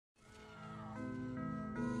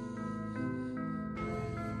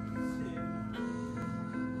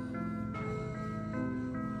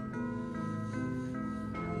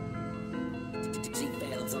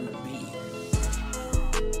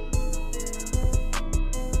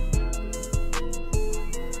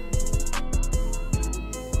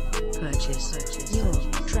Purchase your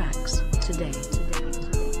tracks today.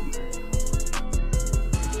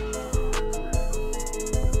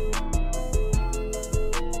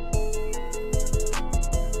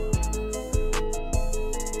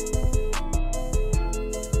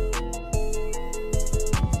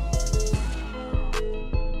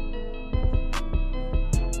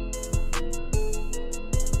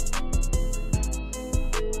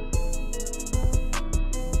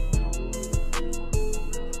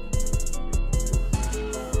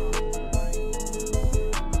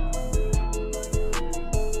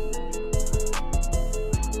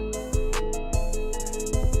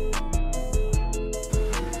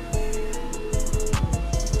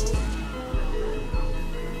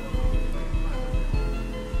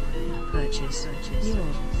 Purchase your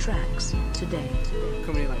tracks today.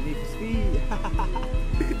 Coming in like Need for Speed.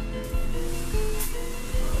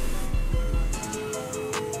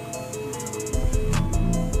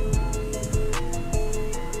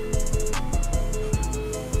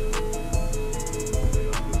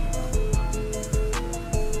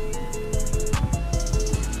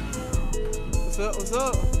 What's up? What's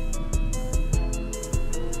up?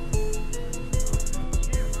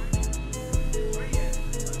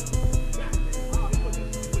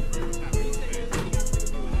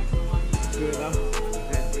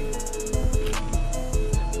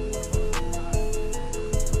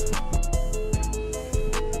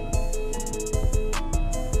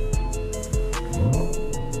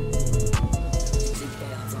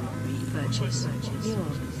 Purchase your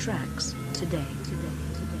tracks today.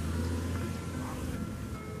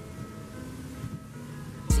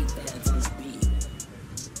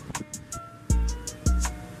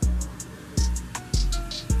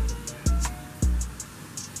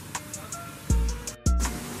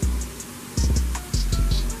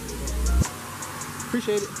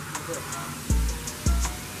 Appreciate it.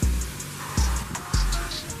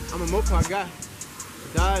 I'm a Mopar guy.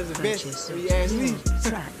 Dodge is the best, if you ask me.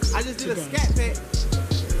 I just did a scat pack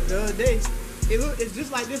the other day. It's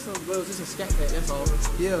just like this one, but it's just a scat pack, that's all.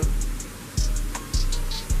 Yeah.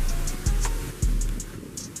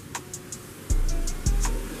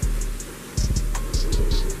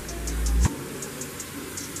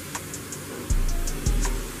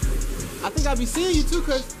 I think I'll be seeing you too,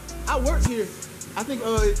 cause I work here. I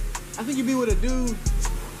think you'd be with a dude.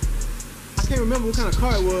 I can't remember what kind of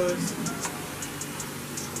car it was.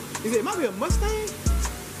 It might be a Mustang?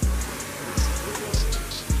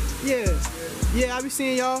 Yeah, I'll be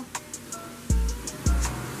seeing y'all.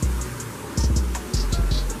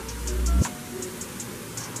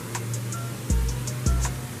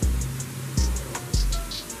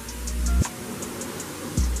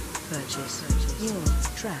 Purchase your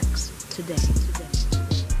tracks today.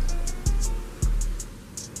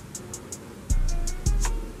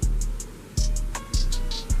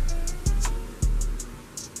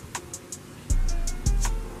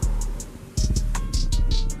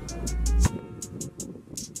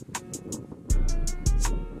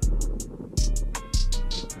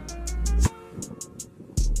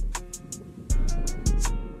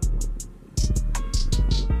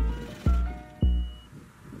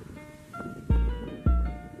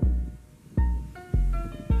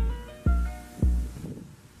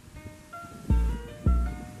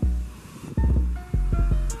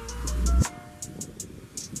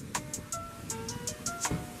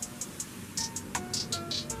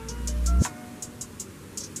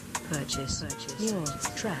 Purchase your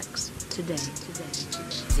tracks today.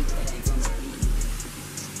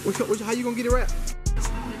 How you gonna get it wrapped?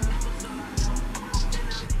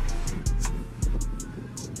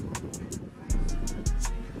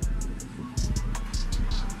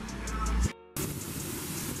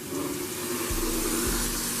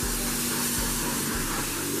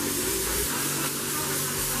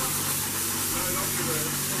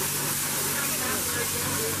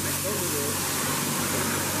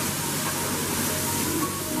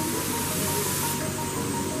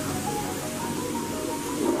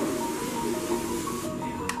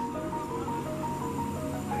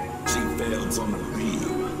 Bells on the beat.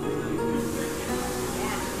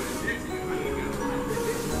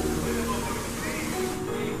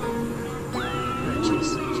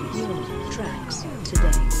 Purchase your tracks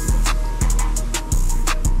today.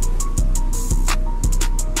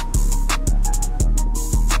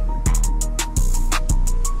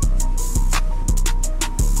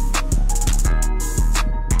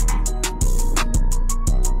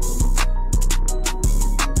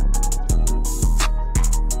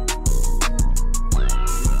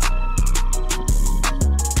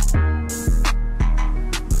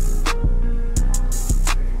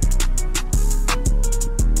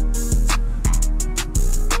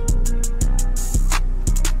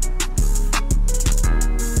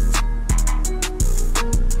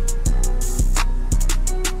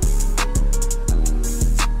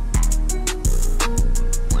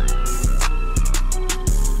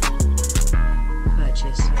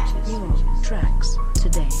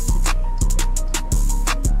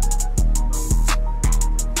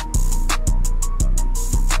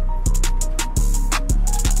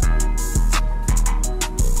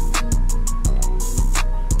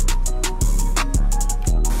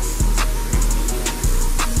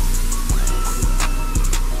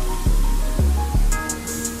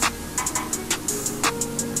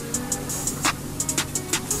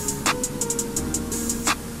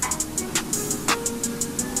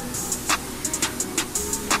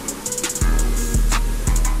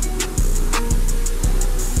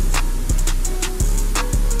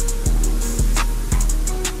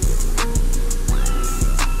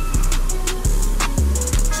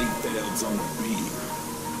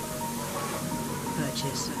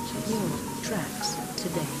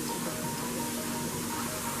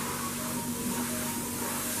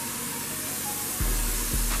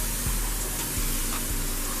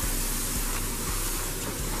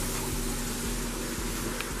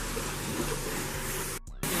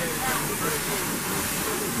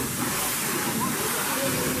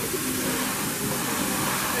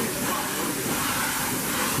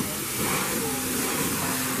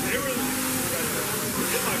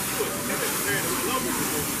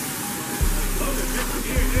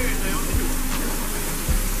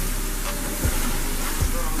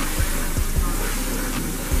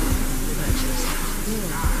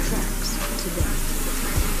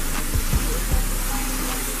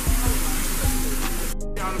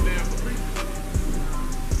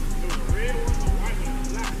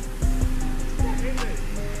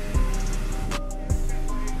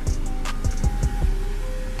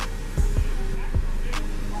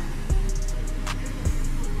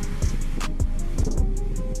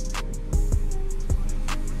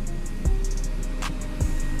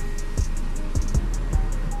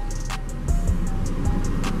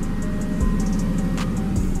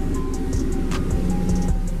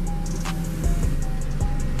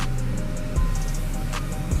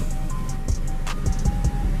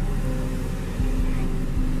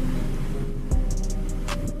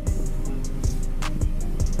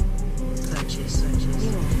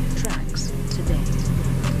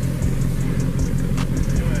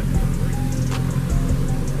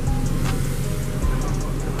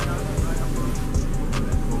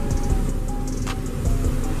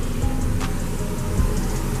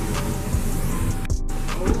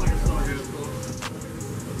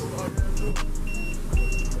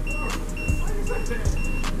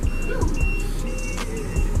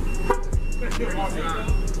 How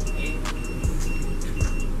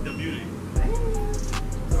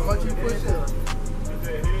much you push it?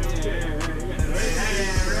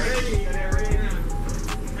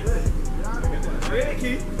 Ready,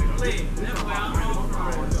 Keith?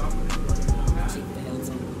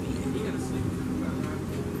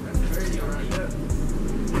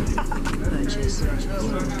 Purchase your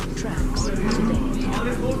tracks today. All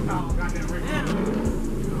this horsepower, goddamn right now.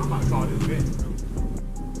 I'm about to call this bitch.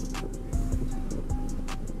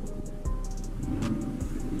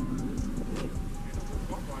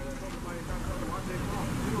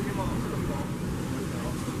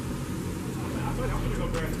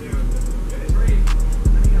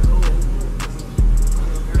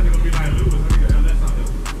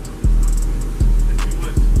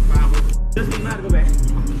 Just came out to go back.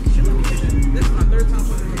 This is my third time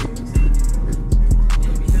playing it.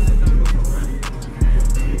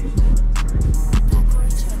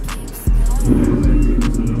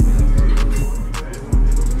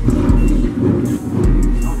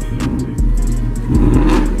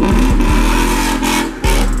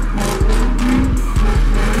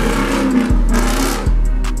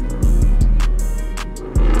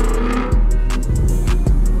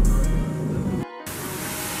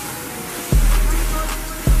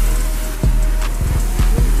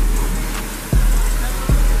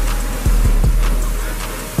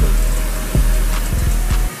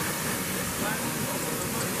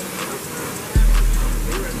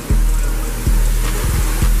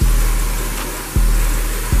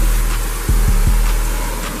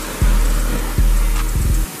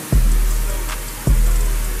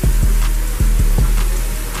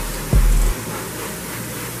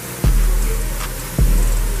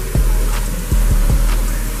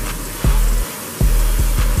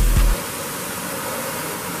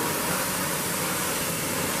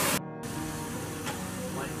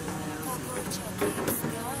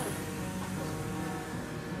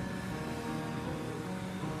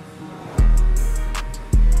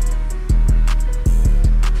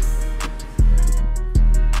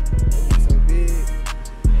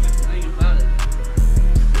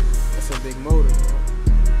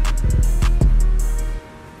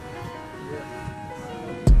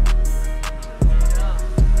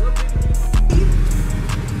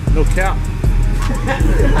 No cap.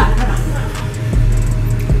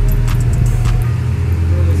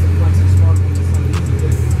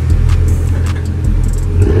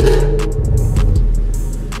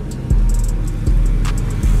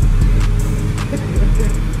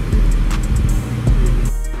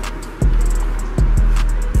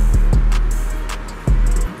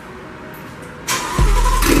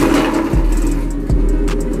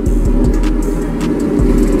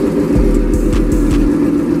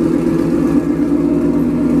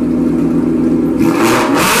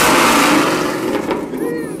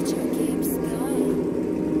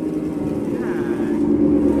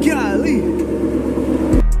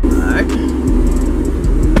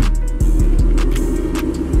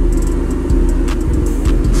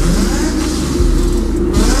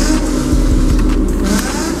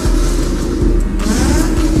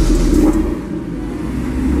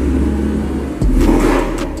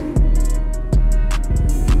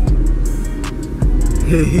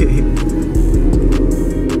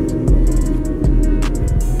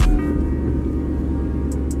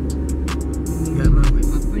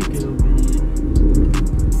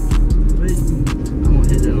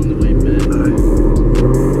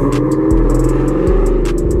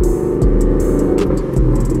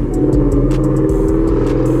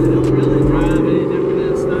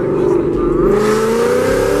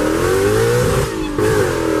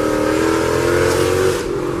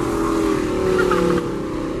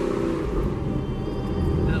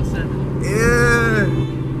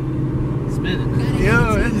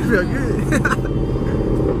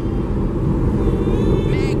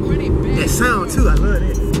 That sound too, I love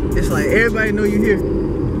it. It's like everybody know you here. Yeah,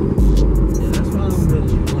 that's why I don't really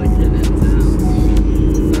like hitting that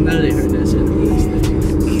sound. I know they heard that shit in the police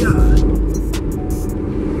station. God.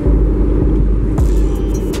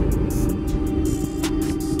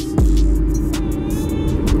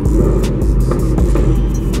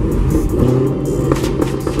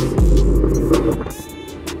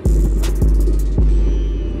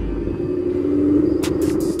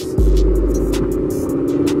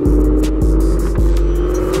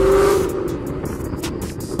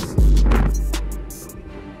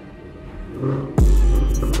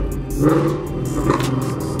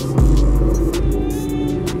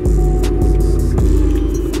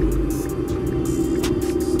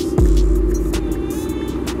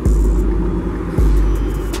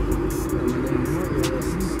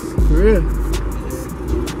 For real.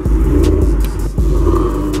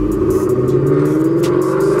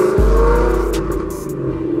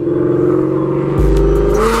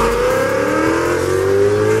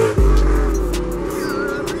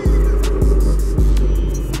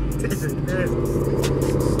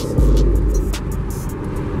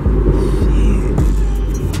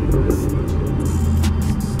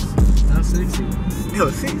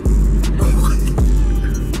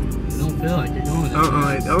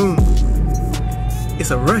 get gone.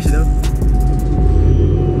 It's a rush though.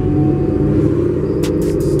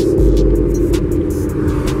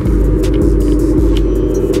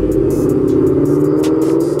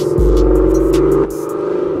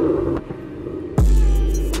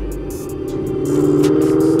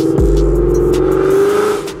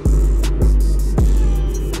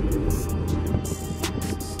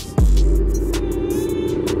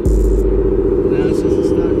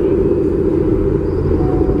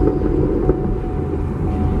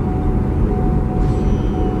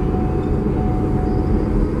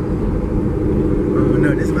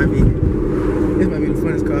 This might be the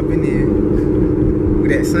funnest car I've been in.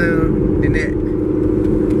 With that sound and that.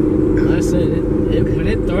 Like I said, when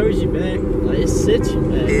it throws you back, like it sits you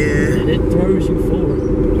back, yeah, and it throws you forward.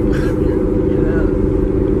 You know,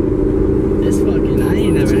 it's fucking. I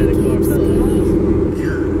ain't never had a car felt like this.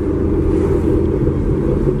 Yeah.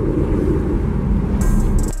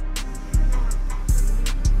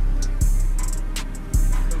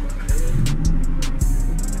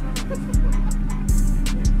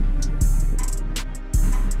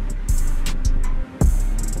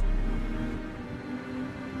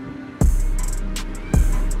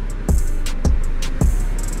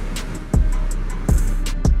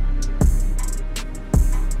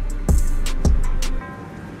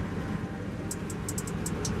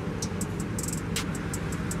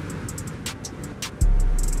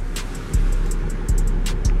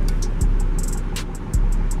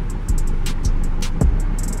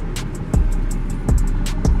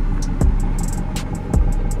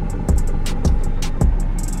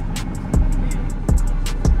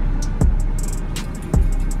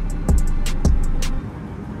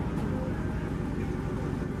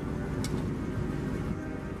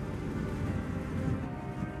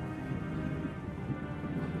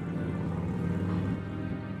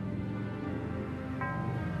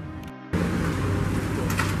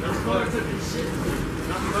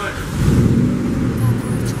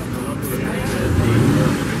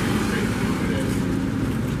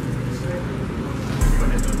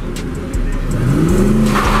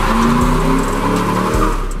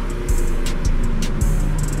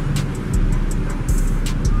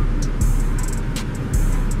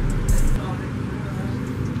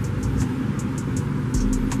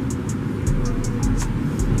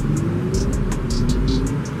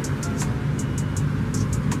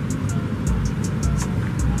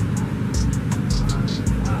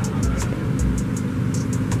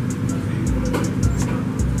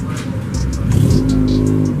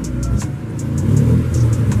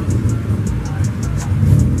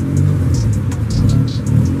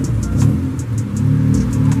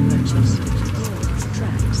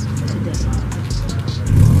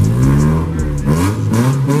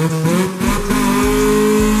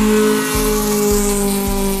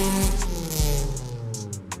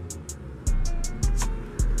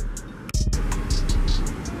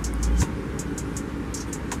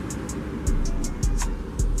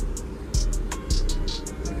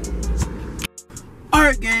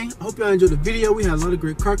 Alright gang, I hope y'all enjoyed the video. We had a lot of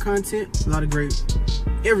great car content, a lot of great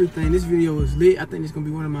everything. This video was lit. I think it's gonna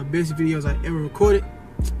be one of my best videos I ever recorded.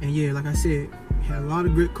 And yeah, like I said, we had a lot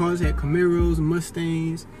of great cars. We had Camaros,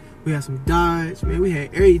 Mustangs, we had some Dodge, man, we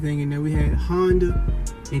had everything in there. We had Honda,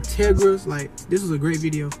 Integras. Like, this was a great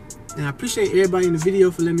video. And I appreciate everybody in the video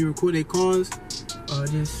for letting me record their cars.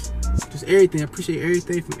 Just everything. I appreciate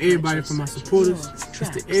everything from everybody, from my supporters,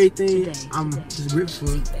 just to everything. I'm just grateful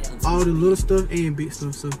for all the little stuff and big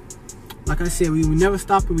stuff. So, like I said, we will never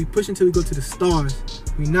stop and we push until we go to the stars.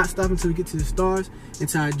 We not stop until we get to the stars,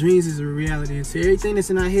 until our dreams is a reality. And so everything that's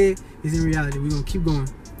in our head is in reality. We're gonna keep going.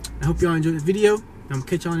 I hope y'all enjoyed the video. I'm gonna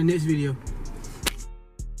catch y'all in the next video.